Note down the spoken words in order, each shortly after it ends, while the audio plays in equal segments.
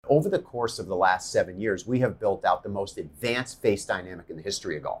over the course of the last 7 years, we have built out the most advanced face dynamic in the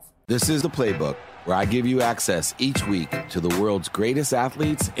history of golf. This is The Playbook, where I give you access each week to the world's greatest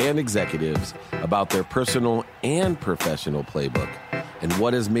athletes and executives about their personal and professional playbook and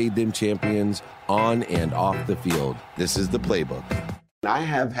what has made them champions on and off the field. This is The Playbook. I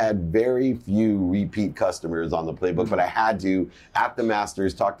have had very few repeat customers on The Playbook, but I had to, at the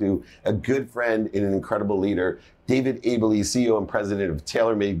Masters, talk to a good friend and an incredible leader, David Abeles, CEO and president of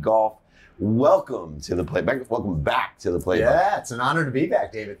TaylorMade Golf. Welcome to The Playbook. Welcome back to The Playbook. Yeah, it's an honor to be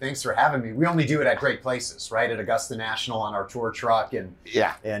back, David. Thanks for having me. We only do it at great places, right? At Augusta National on our tour truck, and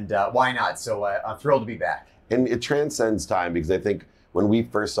why not? So I'm thrilled to be back. And it transcends time, because I think when we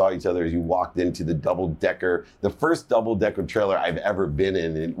first saw each other, you walked into the the first double-decker trailer I've ever been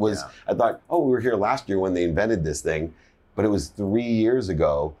in. It was, I thought, oh, we were here last year when they invented this thing, but it was 3 years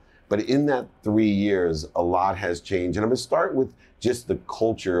ago. But in that 3 years, a lot has changed. And I'm gonna start with just the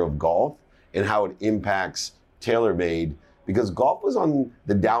culture of golf and how it impacts TaylorMade, because golf was on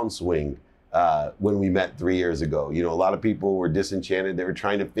the downswing when we met 3 years ago. You know, a lot of people were disenchanted. They were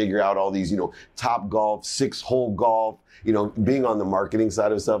trying to figure out all these, top golf, 6-hole golf. Being on the marketing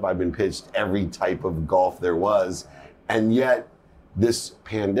side of stuff, I've been pitched every type of golf there was. And yet this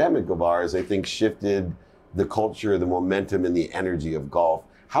pandemic of ours, I think, shifted the culture, the momentum, and the energy of golf.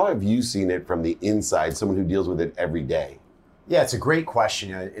 How have you seen it from the inside, someone who deals with it every day? Yeah, it's a great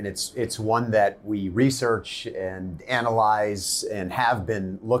question, and it's one that we research and analyze and have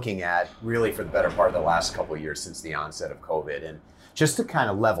been looking at really for the better part of the last couple of years since the onset of COVID. And just to kind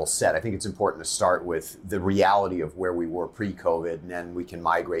of level set, I think it's important to start with the reality of where we were pre-COVID, and then we can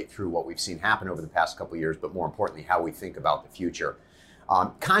migrate through what we've seen happen over the past couple of years, but more importantly, how we think about the future.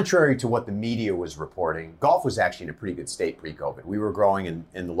 Contrary to what the media was reporting, golf was actually in a pretty good state pre-COVID. We were growing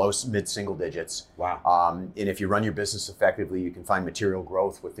in the low mid-single digits. Wow. And if you run your business effectively, you can find material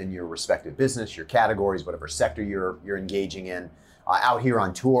growth within your respective business, your categories, whatever sector you're engaging in. Out here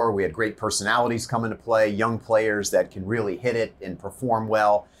on tour, we had great personalities come into play, young players that can really hit it and perform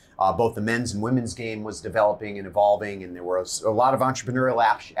well. Both the men's and women's game was developing and evolving, and there was a lot of entrepreneurial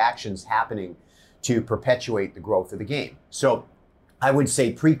actions happening to perpetuate the growth of the game. So I would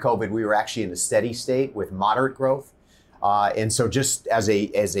say pre-COVID, we were actually in a steady state with moderate growth. And so just as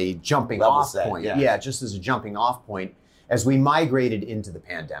a jumping off point, just as a jumping off point, as we migrated into the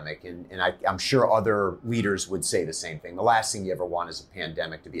pandemic, and I'm sure other leaders would say the same thing, the last thing you ever want is a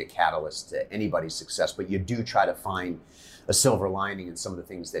pandemic to be a catalyst to anybody's success, but you do try to find a silver lining in some of the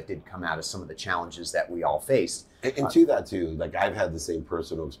things that did come out of some of the challenges that we all faced. And to that too, like I've had the same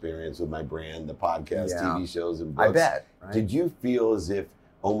personal experience with my brand, the podcast, TV shows, and books. I bet. Right? Did you feel as if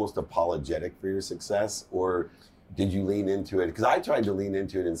almost apologetic for your success, or did you lean into it? Because I tried to lean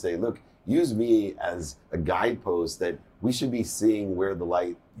into it and say, look, use me as a guidepost that we should be seeing where the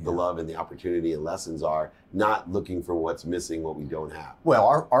light, the love, and the opportunity and lessons are, not looking for what's missing, what we don't have.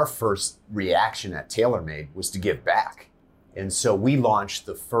 Well, our first reaction at TaylorMade was to give back. And so we launched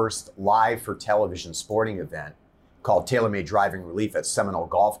the first live for television sporting event called TaylorMade Driving Relief at Seminole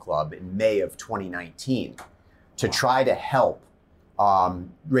Golf Club in May of 2019 to try to help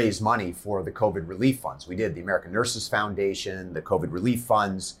raise money for the COVID relief funds. We did the American Nurses Foundation, the COVID relief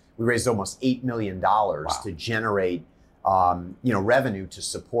funds. We raised almost $8 million to generate revenue to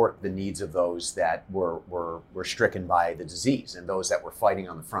support the needs of those that were stricken by the disease and those that were fighting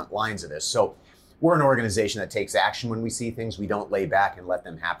on the front lines of this. So we're an organization that takes action when we see things. We don't lay back and let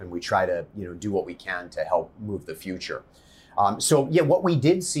them happen. We try to do what we can to help move the future. What we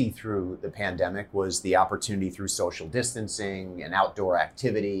did see through the pandemic was the opportunity through social distancing and outdoor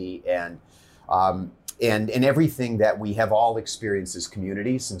activity and everything that we have all experienced as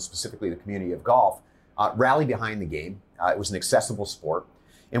communities, and specifically the community of golf, rally behind the game. It was an accessible sport.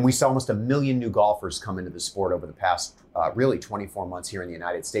 And we saw almost 1 million new golfers come into the sport over the past really 24 months here in the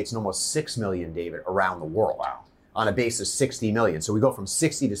United States, and almost 6 million, David, around the world. Wow. On a base of 60 million. So we go from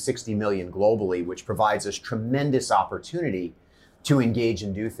 60 to 60 million globally, which provides us tremendous opportunity to engage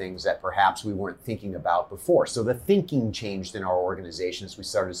and do things that perhaps we weren't thinking about before. So the thinking changed in our organization as we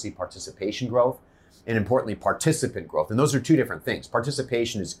started to see participation growth and, importantly, participant growth. And those are two different things.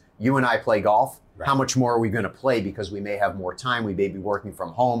 Participation is you and I play golf. Right. How much more are we going to play because we may have more time? We may be working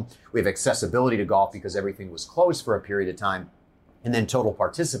from home. We have accessibility to golf because everything was closed for a period of time. And then total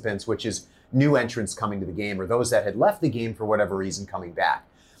participants, which is new entrants coming to the game or those that had left the game for whatever reason coming back.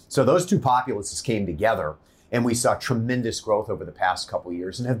 So those two populaces came together, and we saw tremendous growth over the past couple of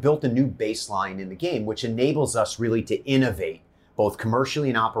years and have built a new baseline in the game, which enables us really to innovate both commercially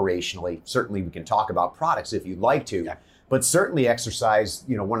and operationally. Certainly we can talk about products if you'd like to, but certainly exercise,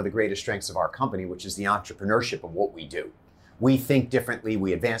 one of the greatest strengths of our company, which is the entrepreneurship of what we do. We think differently,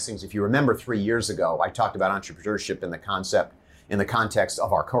 we advance things. If you remember 3 years ago, I talked about entrepreneurship in the context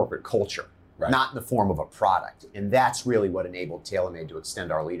of our corporate culture, not in the form of a product. And that's really what enabled TaylorMade to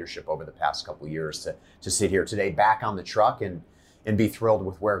extend our leadership over the past couple of years to sit here today back on the truck and be thrilled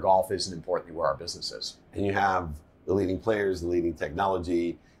with where golf is and importantly where our business is. And you have the leading players, the leading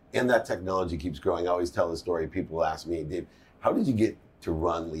technology, and that technology keeps growing. I always tell the story. People ask me, Dave, how did you get to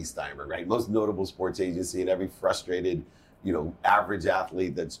run Lee Steimer, right? Most notable sports agency, and every frustrated, average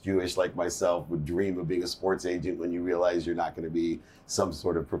athlete that's Jewish like myself would dream of being a sports agent when you realize you're not going to be some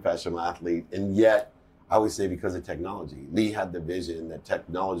sort of professional athlete. And yet, I always say because of technology. Lee had the vision that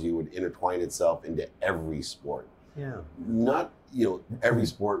technology would intertwine itself into every sport. Yeah. Not, every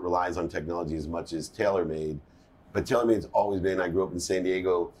sport relies on technology as much as TaylorMade, but TaylorMade's always been, I grew up in San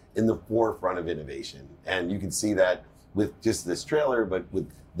Diego, in the forefront of innovation. And you can see that with just this trailer, but with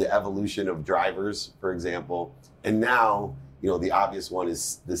the evolution of drivers, for example. And now, the obvious one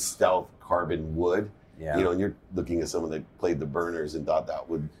is the stealth carbon wood. Yeah. And you're looking at someone that played the burners and thought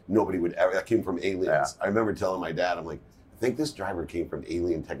nobody would ever, that came from aliens. Yeah. I remember telling my dad, I'm like, I think this driver came from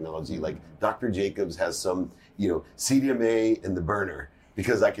alien technology. Like Dr. Jacobs has some, CDMA in the burner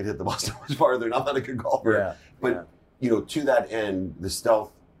because I could hit the ball so much farther and I'm not a good golfer. Yeah. But, to that end, the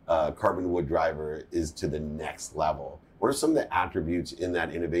stealth carbon wood driver is to the next level. What are some of the attributes in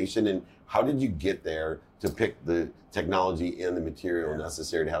that innovation, and how did you get there to pick the technology and the material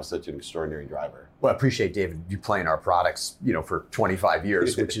necessary to have such an extraordinary driver? Well, I appreciate, David, you playing our products, for 25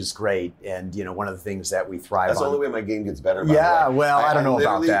 years, which is great. And, one of the things that we thrive on. That's the only way my game gets better. By yeah, the way. well, I don't know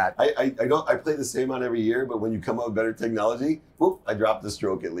about that. I play the same amount every year, but when you come up with better technology, whoop, I drop the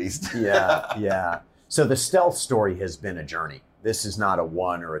stroke at least. Yeah. So the stealth story has been a journey. This is not a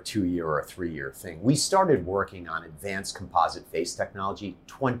 1 or a 2 year or a 3 year thing. We started working on advanced composite face technology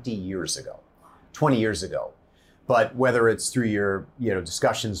 20 years ago. But whether it's through your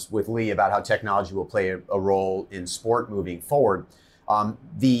discussions with Lee about how technology will play a role in sport moving forward,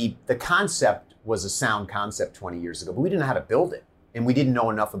 the concept was a sound concept 20 years ago, but we didn't know how to build it. And we didn't know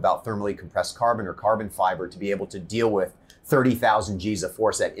enough about thermally compressed carbon or carbon fiber to be able to deal with 30,000 G's of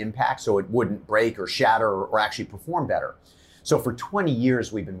force at impact so it wouldn't break or shatter or actually perform better. So for 20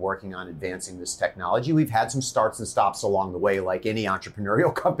 years, we've been working on advancing this technology. We've had some starts and stops along the way, like any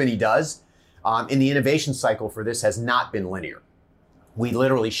entrepreneurial company does. And the innovation cycle for this has not been linear. We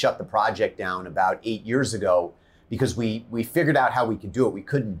literally shut the project down about 8 years ago because we figured out how we could do it. We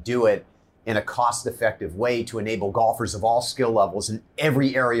couldn't do it in a cost-effective way to enable golfers of all skill levels in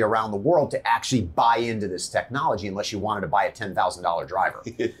every area around the world to actually buy into this technology unless you wanted to buy a $10,000 driver.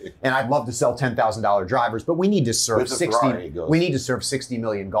 And I'd love to sell $10,000 drivers, but we need to serve 60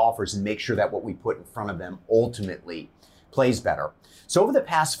 million golfers and make sure that what we put in front of them ultimately plays better. So over the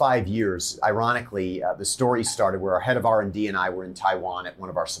past 5 years, ironically, the story started where our head of R&D and I were in Taiwan at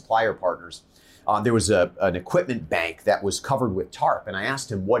one of our supplier partners. There was an equipment bank that was covered with tarp, and I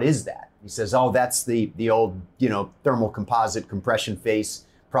asked him, "What is that?" He says, "Oh, that's the old thermal composite compression face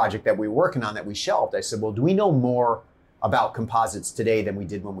project that we were working on that we shelved." I said, "Well, do we know more about composites today than we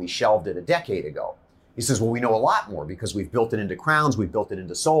did when we shelved it a decade ago?" He says, "Well, we know a lot more because we've built it into crowns, we've built it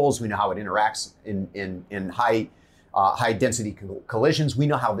into soles, we know how it interacts in high density collisions. We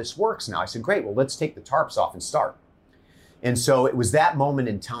know how this works now." I said, "Great, well, let's take the tarps off and start." And so it was that moment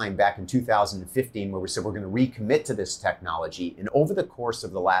in time back in 2015 where we said we're going to recommit to this technology. And over the course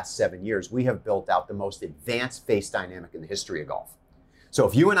of the last 7 years, we have built out the most advanced face dynamic in the history of golf. So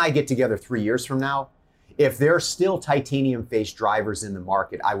if you and I get together 3 years from now, if there are still titanium face drivers in the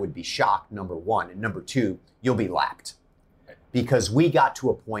market, I would be shocked, number one. And number two, you'll be lapped. Because we got to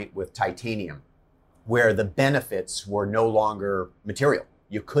a point with titanium where the benefits were no longer material.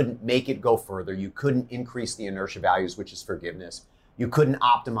 You couldn't make it go further. You couldn't increase the inertia values, which is forgiveness. You couldn't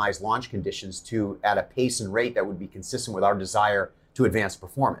optimize launch conditions at a pace and rate that would be consistent with our desire to advance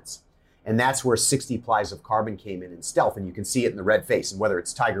performance. And that's where 60 plies of carbon came in stealth. And you can see it in the red face. And whether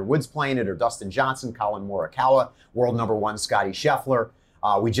it's Tiger Woods playing it or Dustin Johnson, Colin Morikawa, world number one Scotty Scheffler.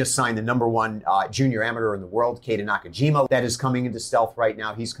 We just signed the number one junior amateur in the world, Keita Nakajima, that is coming into stealth right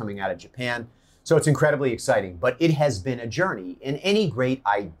now. He's coming out of Japan. So it's incredibly exciting, but it has been a journey, and any great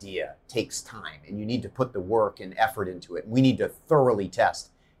idea takes time, and you need to put the work and effort into it. We need to thoroughly test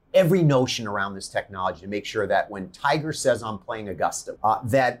every notion around this technology to make sure that when Tiger says I'm playing Augusta,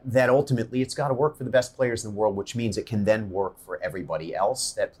 that ultimately it's got to work for the best players in the world, which means it can then work for everybody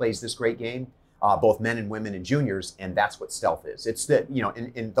else that plays this great game, both men and women and juniors, and that's what stealth is. It's that,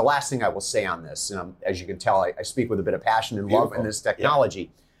 and the last thing I will say on this, and as you can tell, I speak with a bit of passion and love in this technology.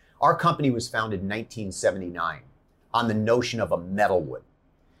 Yeah. Our company was founded in 1979 on the notion of a metal wood.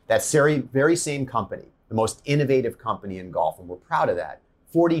 That very same company the most innovative company in golf, and we're proud of that,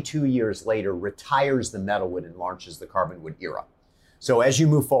 42 years later retires the metalwood and launches the carbon wood era. So as you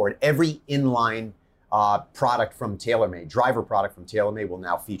move forward, every inline product from TaylorMade, driver product from TaylorMade, will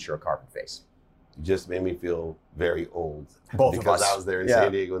now feature a carbon face. You just made me feel very old. Both of us. Because I was there in San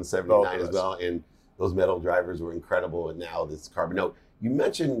Diego in '79 as well, and those metal drivers were incredible, and now this carbon. No, you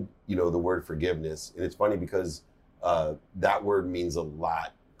mentioned, the word forgiveness, and it's funny because that word means a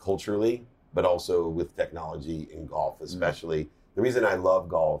lot culturally, but also with technology in golf, especially. The reason I love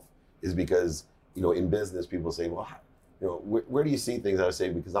golf is because, in business, people say, well, where do you see things? I would say,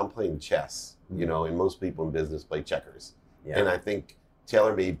 because I'm playing chess, and most people in business play checkers. Yeah. And I think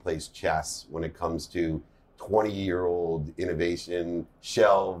TaylorMade plays chess when it comes to 20-year-old innovation,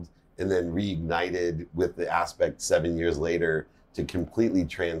 shelved, and then reignited with the aspect 7 years later to completely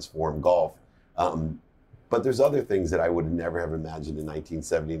transform golf. But there's other things that I would never have imagined in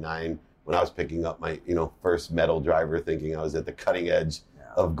 1979 when I was picking up my, first metal driver, thinking I was at the cutting edge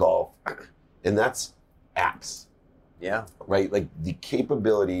of golf. And that's apps. Yeah. Right? Like the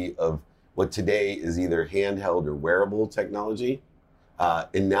capability of what today is either handheld or wearable technology.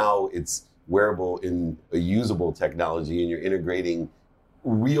 And now it's wearable in a usable technology, and you're integrating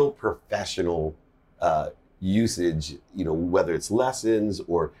real professional usage, whether it's lessons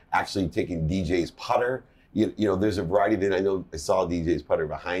or actually taking DJ's putter. There's a variety of it. I know I saw DJ's putter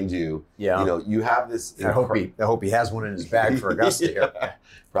behind you. Yeah. You have this. I hope he has one in his bag for Augusta here.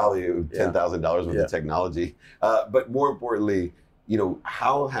 Probably $10,000 worth of technology. But more importantly,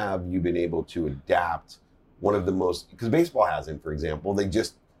 how have you been able to adapt one of the most, because baseball hasn't, for example, they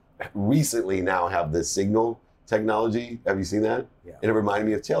just recently now have the signal technology. Have you seen that? Yeah. And it reminded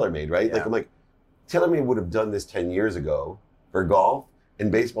me of TaylorMade, right? Yeah. I'm like, TaylorMade would have done this 10 years ago for golf,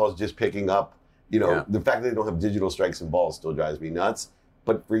 and baseball is just picking up, the fact that they don't have digital strikes and balls still drives me nuts.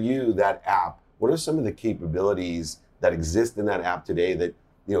 But for you, that app, what are some of the capabilities that exist in that app today that,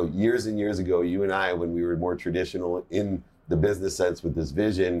 years and years ago, you and I, when we were more traditional in the business sense with this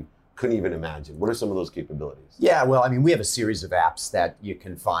vision, couldn't even imagine? What are some of those capabilities? Yeah, well, we have a series of apps that you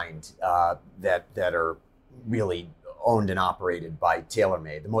can find that are really owned and operated by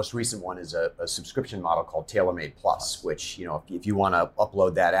TaylorMade. The most recent one is a subscription model called TaylorMade Plus, which, if you want to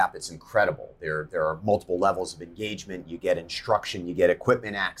upload that app, it's incredible. There are multiple levels of engagement. You get instruction, you get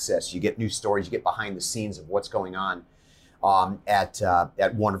equipment access, you get new stories, you get behind the scenes of what's going on at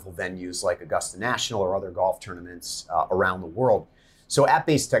wonderful venues like Augusta National or other golf tournaments around the world. So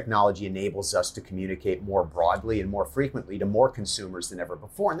app-based technology enables us to communicate more broadly and more frequently to more consumers than ever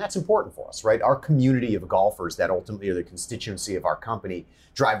before. And that's important for us, right? Our community of golfers that ultimately are the constituency of our company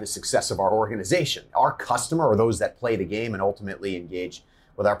drive the success of our organization. Our customer are those that play the game and ultimately engage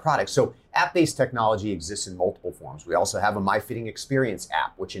with our products. So app-based technology exists in multiple forms. We also have a MyFitting Experience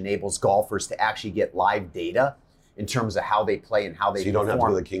app, which enables golfers to actually get live data in terms of how they play and how they perform. So you don't have to go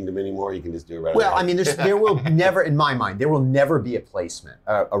to the Kingdom anymore. You can just do it right Well, away. there will never, in my mind, there will never be a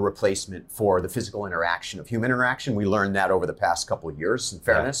replacement for the physical interaction of human interaction. We learned that over the past couple of years, in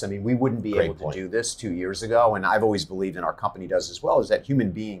fairness. We wouldn't be able to do this 2 years ago. And I've always believed, and our company does as well, is that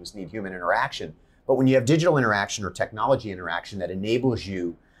human beings need human interaction. But when you have digital interaction or technology interaction that enables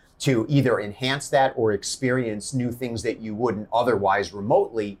you to either enhance that or experience new things that you wouldn't otherwise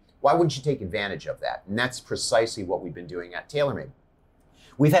remotely, why wouldn't you take advantage of that? And that's precisely what we've been doing at TaylorMade.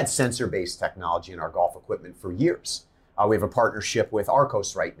 We've had sensor-based technology in our golf equipment for years. We have a partnership with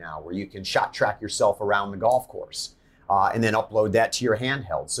Arcos right now where you can shot track yourself around the golf course and then upload that to your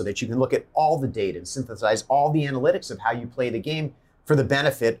handheld so that you can look at all the data and synthesize all the analytics of how you play the game for the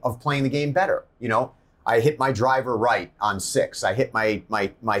benefit of playing the game better. I hit my driver right on 6. I hit my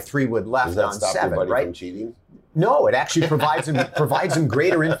 3-wood left on 7, Does that stop your buddy right? from cheating? No, it actually provides them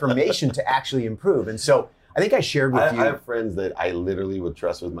greater information to actually improve. And so I think I shared with you. I have friends that I literally would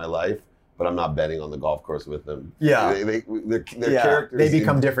trust with my life, but I'm not betting on the golf course with them. Yeah. Their characters. They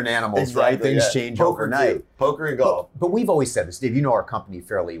become different animals, right? Things change Poker overnight. Too. Poker and golf. But we've always said this, Dave, you know our company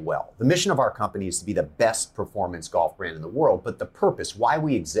fairly well. The mission of our company is to be the best performance golf brand in the world. But the purpose, why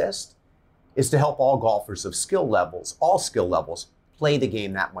we exist, is to help all golfers of all skill levels, play the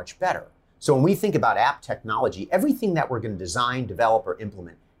game that much better. So when we think about app technology, everything that we're going to design, develop, or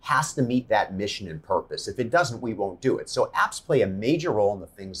implement has to meet that mission and purpose. If it doesn't, we won't do it. So apps play a major role in the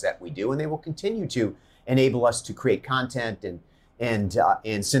things that we do, and they will continue to enable us to create content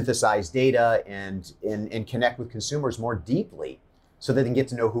and synthesize data and connect with consumers more deeply so that they can get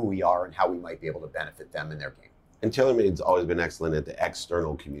to know who we are and how we might be able to benefit them in their game. And TaylorMade's always been excellent at the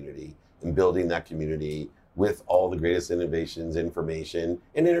external community and building that community with all the greatest innovations, information,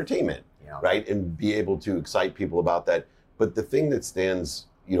 and entertainment, right? And be able to excite people about that. But the thing that stands,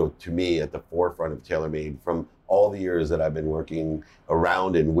 to me at the forefront of TaylorMade from all the years that I've been working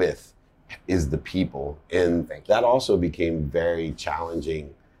around and with is the people. And that also became very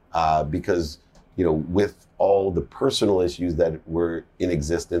challenging because, with all the personal issues that were in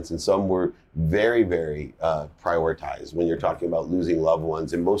existence, and some were very, very prioritized when you're talking about losing loved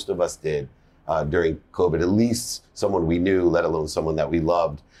ones, and most of us did during COVID, at least someone we knew, let alone someone that we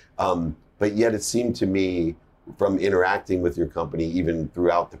loved. But yet it seemed to me from interacting with your company, even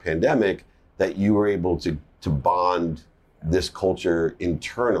throughout the pandemic, that you were able to bond this culture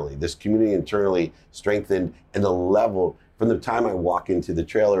internally, this community internally strengthened, and the level from the time I walk into the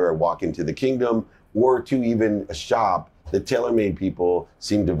trailer or walk into the kingdom or to even a shop, the TaylorMade people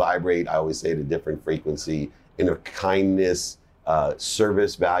seem to vibrate, I always say, at a different frequency in a kindness,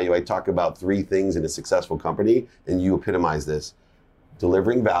 service value. I talk about 3 things in a successful company, and you epitomize this: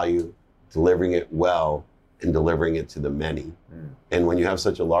 delivering value, delivering it well, and delivering it to the many. And when you have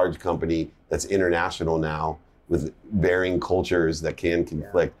such a large company that's international now with varying cultures that can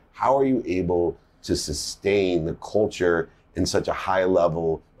conflict, how are you able to sustain the culture in such a high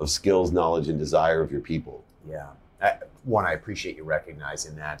level of skills, knowledge, and desire of your people? Yeah. I appreciate you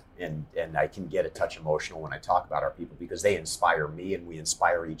recognizing that. And I can get a touch emotional when I talk about our people because they inspire me and we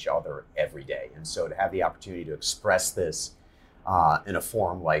inspire each other every day. And so to have the opportunity to express this in a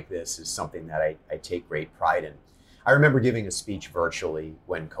forum like this is something that I take great pride in. I remember giving a speech virtually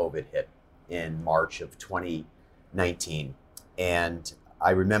when COVID hit in March of 2019. And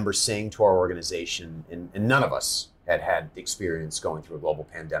I remember saying to our organization, and none of us had experience going through a global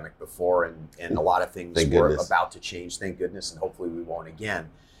pandemic before, and a lot of things were about to change, thank goodness, and hopefully we won't again.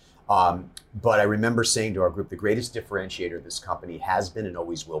 But I remember saying to our group, the greatest differentiator of this company has been and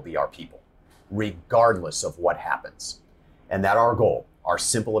always will be our people, regardless of what happens. And that our goal, our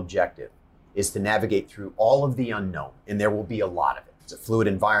simple objective, is to navigate through all of the unknown, and there will be a lot of it. It's a fluid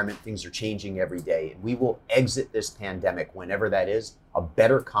environment, things are changing every day, and we will exit this pandemic, whenever that is, a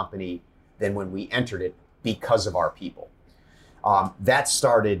better company than when we entered it because of our people. That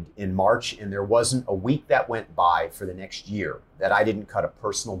started in March, and there wasn't a week that went by for the next year that I didn't cut a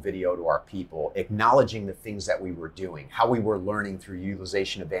personal video to our people, acknowledging the things that we were doing, how we were learning through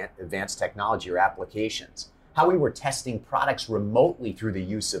utilization of advanced technology or applications, how we were testing products remotely through the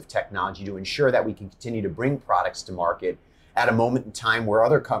use of technology to ensure that we can continue to bring products to market at a moment in time where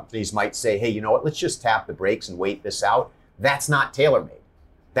other companies might say, hey, you know what, let's just tap the brakes and wait this out. That's not TaylorMade.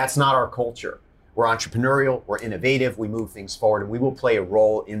 That's not our culture. We're entrepreneurial, we're innovative, we move things forward, and we will play a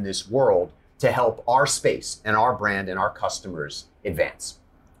role in this world to help our space and our brand and our customers advance.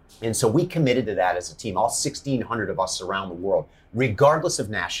 And so we committed to that as a team, all 1,600 of us around the world, regardless of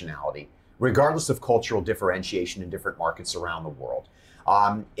nationality, regardless of cultural differentiation in different markets around the world.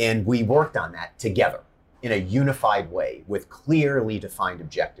 And we worked on that together in a unified way with clearly defined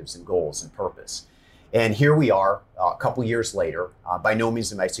objectives and goals and purpose. And here we are a couple years later. By no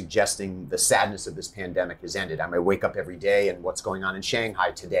means am I suggesting the sadness of this pandemic has ended. I may wake up every day and what's going on in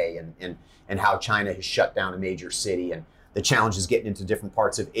Shanghai today and how China has shut down a major city and the challenges getting into different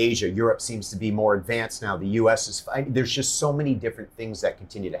parts of Asia. Europe seems to be more advanced now. The US is fine. There's just so many different things that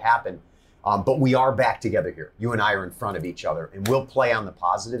continue to happen. But we are back together here. You and I are in front of each other, and we'll play on the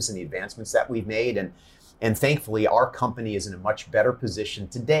positives and the advancements that we've made. And thankfully, our company is in a much better position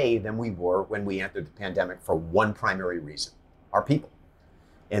today than we were when we entered the pandemic for one primary reason: our people.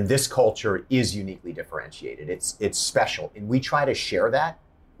 And this culture is uniquely differentiated. It's special. And we try to share that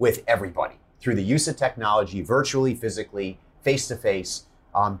with everybody through the use of technology, virtually, physically, face-to-face,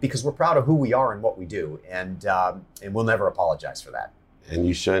 because we're proud of who we are and what we do. And we'll never apologize for that. And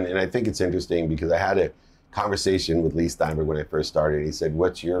you shouldn't. And I think it's interesting because I had a conversation with Lee Steinberg when I first started. He said,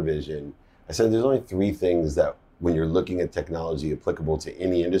 what's your vision? I said, there's only 3 things that when you're looking at technology applicable to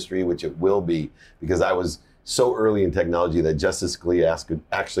any industry, which it will be, because I was so early in technology that Justice Scalia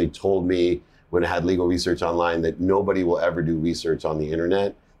actually told me when I had legal research online that nobody will ever do research on the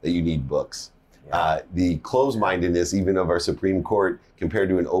internet, that you need books. Yeah. The closed-mindedness, even of our Supreme Court, compared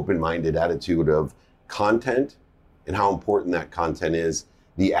to an open-minded attitude of content and how important that content is,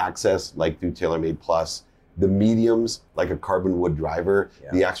 the access, like through TaylorMade Plus, the mediums, like a carbon wood driver,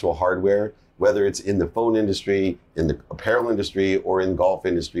 the actual hardware, whether it's in the phone industry, in the apparel industry, or in golf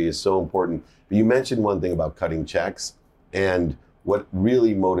industry, is so important. But you mentioned one thing about cutting checks, and what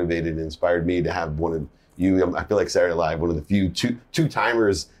really motivated and inspired me to have one of you, I feel like Saturday Night Live, one of the few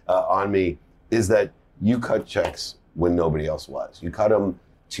two-timers on me, is that you cut checks when nobody else was. You cut them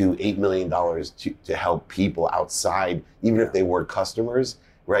to $8 million to help people outside, even if they weren't customers,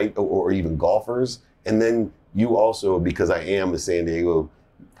 right? Or even golfers. And then you also, because I am a San Diego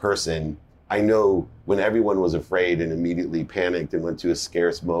person, I know when everyone was afraid and immediately panicked and went to a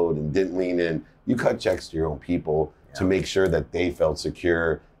scarce mode and didn't lean in, you cut checks to your own people to make sure that they felt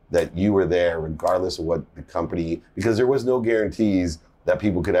secure, that you were there regardless of what the company, because there was no guarantees that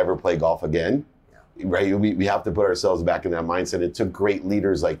people could ever play golf again, right? We have to put ourselves back in that mindset. It took great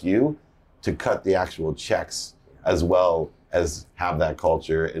leaders like you to cut the actual checks as well as have that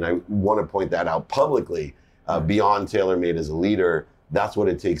culture. And I want to point that out publicly, beyond TaylorMade as a leader. That's what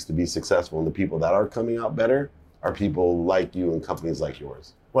it takes to be successful. And the people that are coming out better are people like you and companies like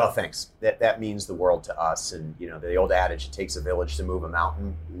yours. Well, thanks. That means the world to us. And, you know, the old adage, it takes a village to move a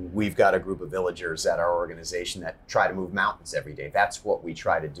mountain. We've got a group of villagers at our organization that try to move mountains every day. That's what we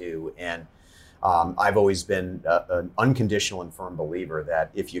try to do. And I've always been an unconditional and firm believer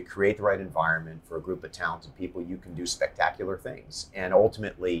that if you create the right environment for a group of talented people, you can do spectacular things. And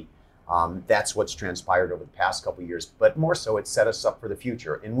ultimately, that's what's transpired over the past couple of years, but more so it's set us up for the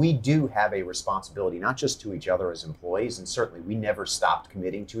future. And we do have a responsibility, not just to each other as employees, and certainly we never stopped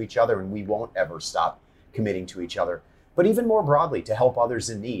committing to each other, and we won't ever stop committing to each other, but even more broadly to help others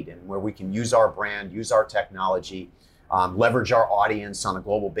in need, and where we can use our brand, use our technology, leverage our audience on a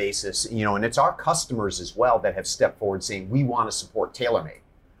global basis, you know, and it's our customers as well that have stepped forward saying, we want to support TaylorMade.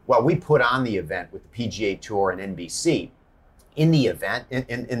 Well, we put on the event with the PGA Tour and NBC. In the event,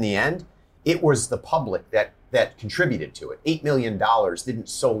 in the end, it was the public that contributed to it. $8 million didn't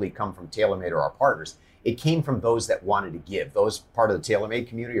solely come from TaylorMade or our partners. It came from those that wanted to give, those part of the TaylorMade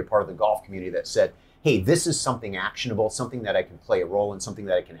community or part of the golf community that said, hey, this is something actionable, something that I can play a role in, something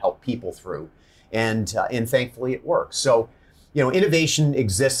that I can help people through. And thankfully it works. So, you know, innovation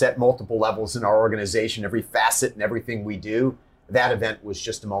exists at multiple levels in our organization, every facet and everything we do. That event was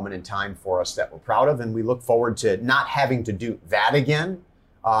just a moment in time for us that we're proud of, and we look forward to not having to do that again,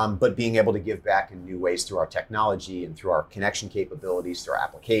 but being able to give back in new ways through our technology and through our connection capabilities, through our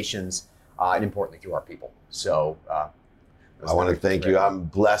applications, and importantly through our people. So I want to thank you. I'm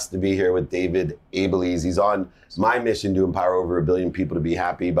blessed to be here with David Abeles. He's on my mission to empower over 1 billion people to be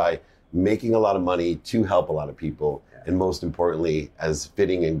happy by making a lot of money to help a lot of people. And most importantly, as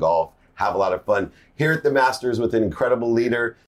fitting in golf, have a lot of fun here at the Masters with an incredible leader.